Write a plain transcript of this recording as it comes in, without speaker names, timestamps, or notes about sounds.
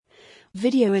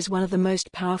Video is one of the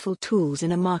most powerful tools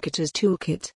in a marketer's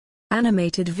toolkit.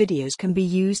 Animated videos can be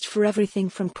used for everything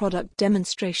from product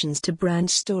demonstrations to brand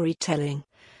storytelling,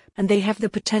 and they have the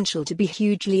potential to be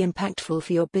hugely impactful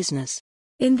for your business.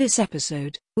 In this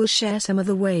episode, we'll share some of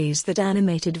the ways that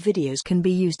animated videos can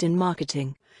be used in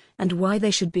marketing, and why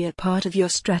they should be a part of your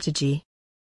strategy.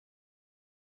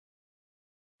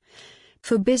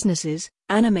 For businesses,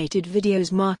 animated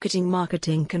videos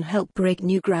marketing can help break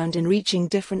new ground in reaching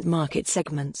different market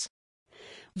segments.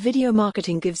 Video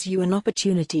marketing gives you an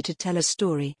opportunity to tell a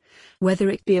story,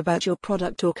 whether it be about your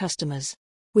product or customers.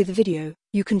 With video,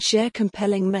 you can share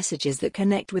compelling messages that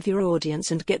connect with your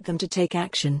audience and get them to take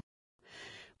action.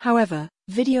 However,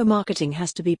 video marketing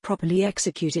has to be properly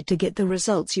executed to get the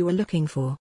results you are looking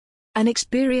for. An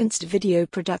experienced video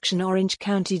production Orange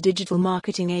County digital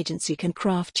marketing agency can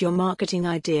craft your marketing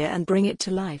idea and bring it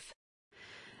to life.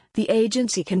 The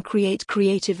agency can create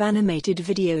creative animated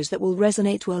videos that will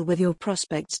resonate well with your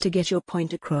prospects to get your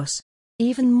point across.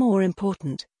 Even more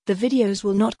important, the videos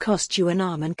will not cost you an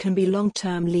arm and can be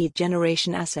long-term lead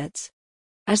generation assets.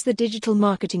 As the digital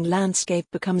marketing landscape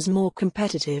becomes more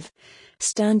competitive,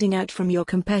 standing out from your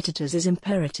competitors is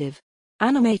imperative.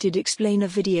 Animated explainer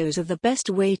videos are the best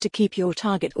way to keep your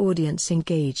target audience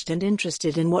engaged and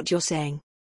interested in what you're saying.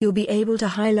 You'll be able to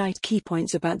highlight key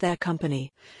points about their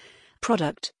company,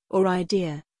 product, or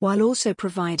idea, while also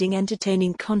providing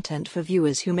entertaining content for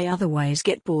viewers who may otherwise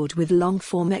get bored with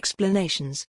long-form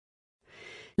explanations.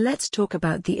 Let's talk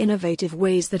about the innovative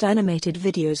ways that animated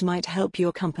videos might help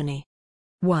your company.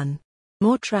 1.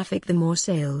 More traffic, the more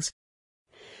sales.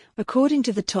 According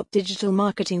to the top digital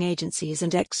marketing agencies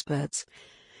and experts,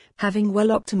 having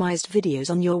well-optimized videos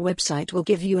on your website will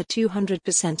give you a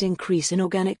 200% increase in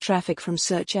organic traffic from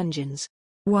search engines.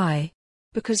 Why?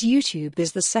 Because YouTube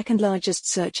is the second largest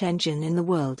search engine in the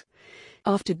world,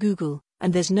 after Google,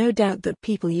 and there's no doubt that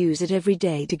people use it every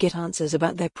day to get answers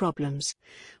about their problems,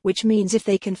 which means if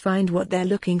they can find what they're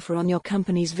looking for on your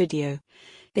company's video,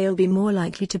 they'll be more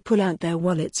likely to pull out their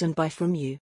wallets and buy from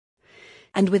you.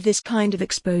 And with this kind of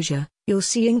exposure, you'll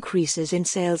see increases in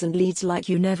sales and leads like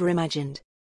you never imagined.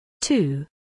 2.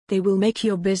 They will make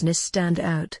your business stand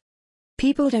out.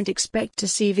 People don't expect to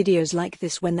see videos like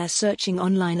this when they're searching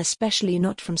online, especially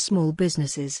not from small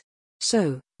businesses.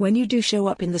 So, when you do show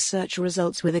up in the search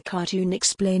results with a cartoon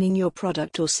explaining your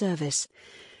product or service,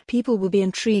 people will be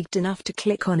intrigued enough to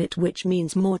click on it, which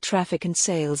means more traffic and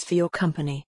sales for your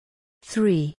company.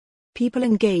 3. People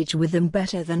engage with them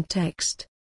better than text.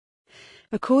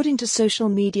 According to social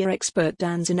media expert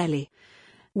Dan Zanelli,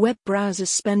 web browsers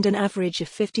spend an average of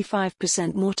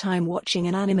 55% more time watching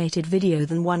an animated video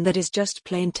than one that is just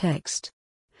plain text.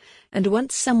 And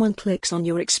once someone clicks on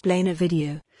your explainer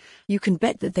video, you can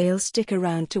bet that they'll stick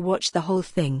around to watch the whole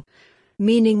thing,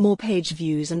 meaning more page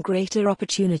views and greater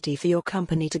opportunity for your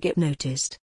company to get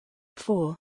noticed.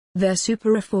 4. They're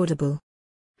super affordable.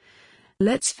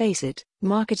 Let's face it,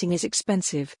 marketing is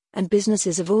expensive, and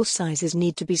businesses of all sizes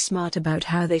need to be smart about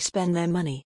how they spend their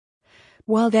money.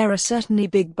 While there are certainly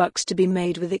big bucks to be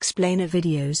made with explainer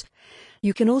videos,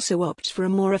 you can also opt for a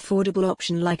more affordable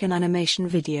option like an animation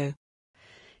video.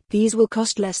 These will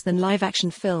cost less than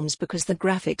live-action films because the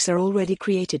graphics are already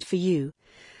created for you.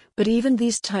 But even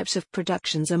these types of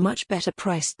productions are much better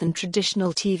priced than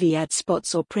traditional TV ad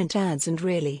spots or print ads, and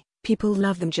really, people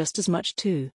love them just as much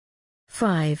too.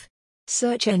 5.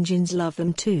 Search engines love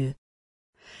them too.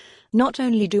 Not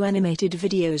only do animated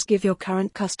videos give your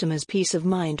current customers peace of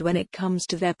mind when it comes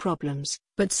to their problems,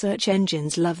 but search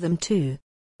engines love them too.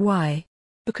 Why?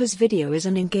 Because video is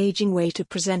an engaging way to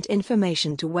present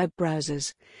information to web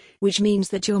browsers, which means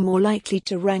that you're more likely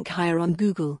to rank higher on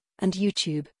Google and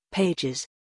YouTube pages.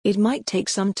 It might take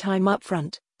some time up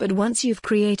front, but once you've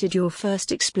created your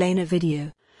first explainer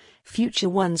video, future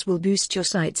ones will boost your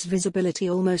site's visibility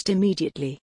almost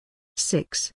immediately.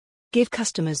 6. Give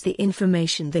customers the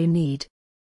information they need.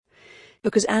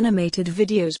 Because animated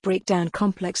videos break down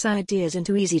complex ideas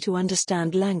into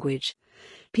easy-to-understand language,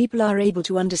 people are able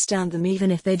to understand them even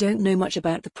if they don't know much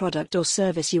about the product or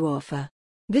service you offer.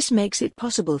 This makes it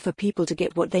possible for people to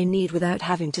get what they need without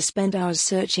having to spend hours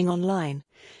searching online,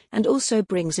 and also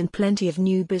brings in plenty of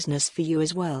new business for you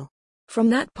as well. From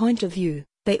that point of view,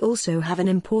 they also have an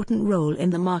important role in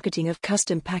the marketing of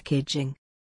custom packaging.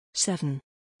 7.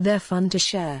 They're fun to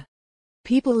share.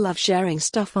 People love sharing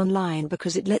stuff online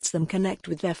because it lets them connect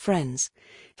with their friends,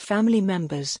 family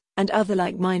members, and other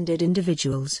like-minded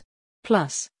individuals.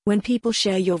 Plus, when people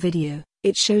share your video,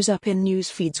 it shows up in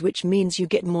news feeds, which means you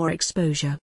get more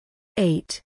exposure.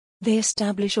 8. They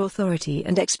establish authority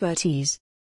and expertise.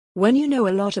 When you know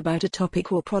a lot about a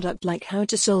topic or product, like how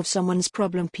to solve someone's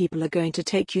problem, people are going to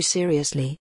take you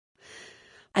seriously.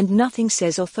 And nothing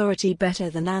says authority better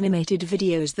than animated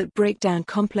videos that break down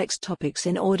complex topics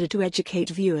in order to educate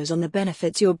viewers on the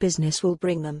benefits your business will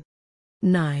bring them.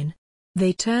 9.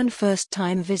 They turn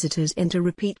first-time visitors into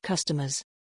repeat customers.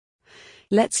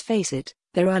 Let's face it,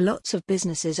 there are lots of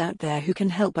businesses out there who can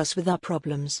help us with our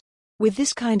problems. With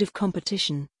this kind of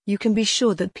competition, you can be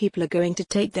sure that people are going to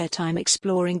take their time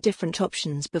exploring different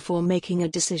options before making a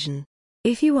decision.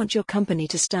 If you want your company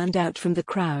to stand out from the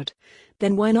crowd,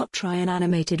 then why not try an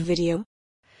animated video?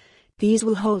 These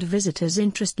will hold visitors'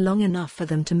 interest long enough for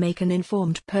them to make an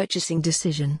informed purchasing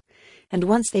decision. And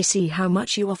once they see how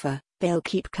much you offer, they'll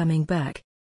keep coming back.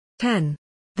 10.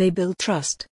 They build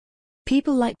trust.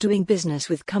 People like doing business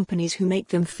with companies who make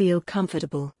them feel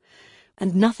comfortable.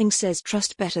 And nothing says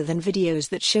trust better than videos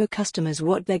that show customers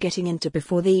what they're getting into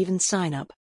before they even sign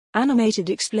up. Animated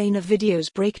explainer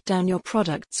videos break down your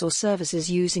products or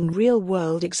services using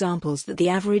real-world examples that the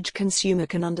average consumer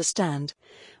can understand,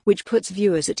 which puts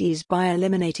viewers at ease by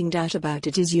eliminating doubt about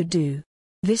it as you do.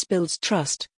 This builds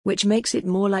trust, which makes it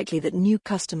more likely that new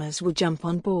customers will jump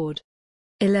on board.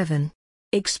 11.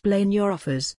 Explain your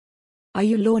offers. Are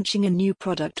you launching a new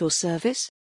product or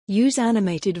service? Use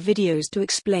animated videos to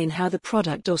explain how the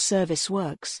product or service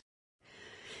works.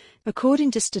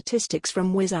 According to statistics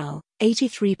from WizAl,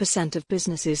 83% of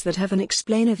businesses that have an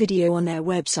explainer video on their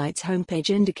website's homepage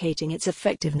indicating its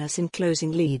effectiveness in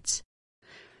closing leads.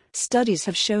 Studies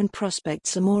have shown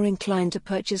prospects are more inclined to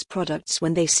purchase products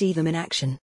when they see them in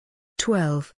action.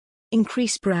 12.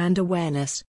 Increase brand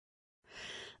awareness.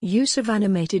 Use of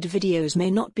animated videos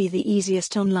may not be the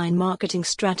easiest online marketing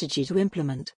strategy to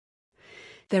implement.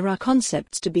 There are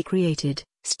concepts to be created,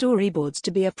 storyboards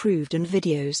to be approved, and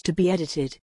videos to be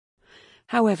edited.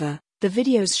 However, the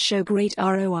videos show great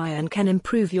ROI and can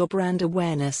improve your brand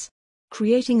awareness.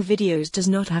 Creating videos does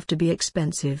not have to be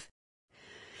expensive.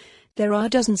 There are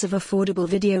dozens of affordable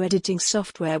video editing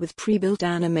software with pre-built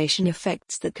animation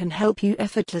effects that can help you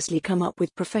effortlessly come up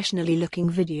with professionally looking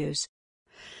videos.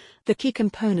 The key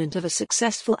component of a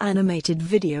successful animated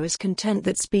video is content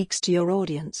that speaks to your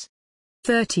audience.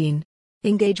 13.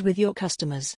 Engage with your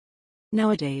customers.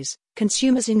 Nowadays,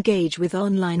 consumers engage with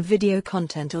online video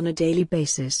content on a daily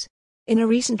basis. In a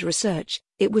recent research,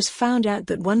 it was found out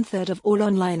that 1/3 of all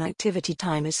online activity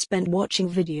time is spent watching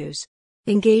videos.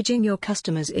 Engaging your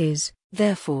customers is,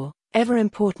 therefore, ever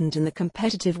important in the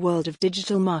competitive world of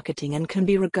digital marketing and can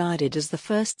be regarded as the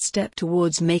first step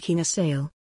towards making a sale.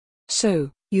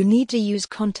 So, you need to use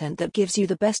content that gives you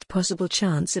the best possible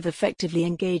chance of effectively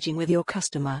engaging with your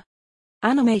customer.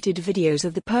 Animated videos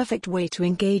are the perfect way to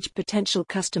engage potential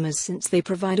customers since they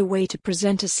provide a way to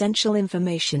present essential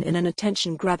information in an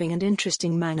attention-grabbing and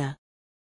interesting manner.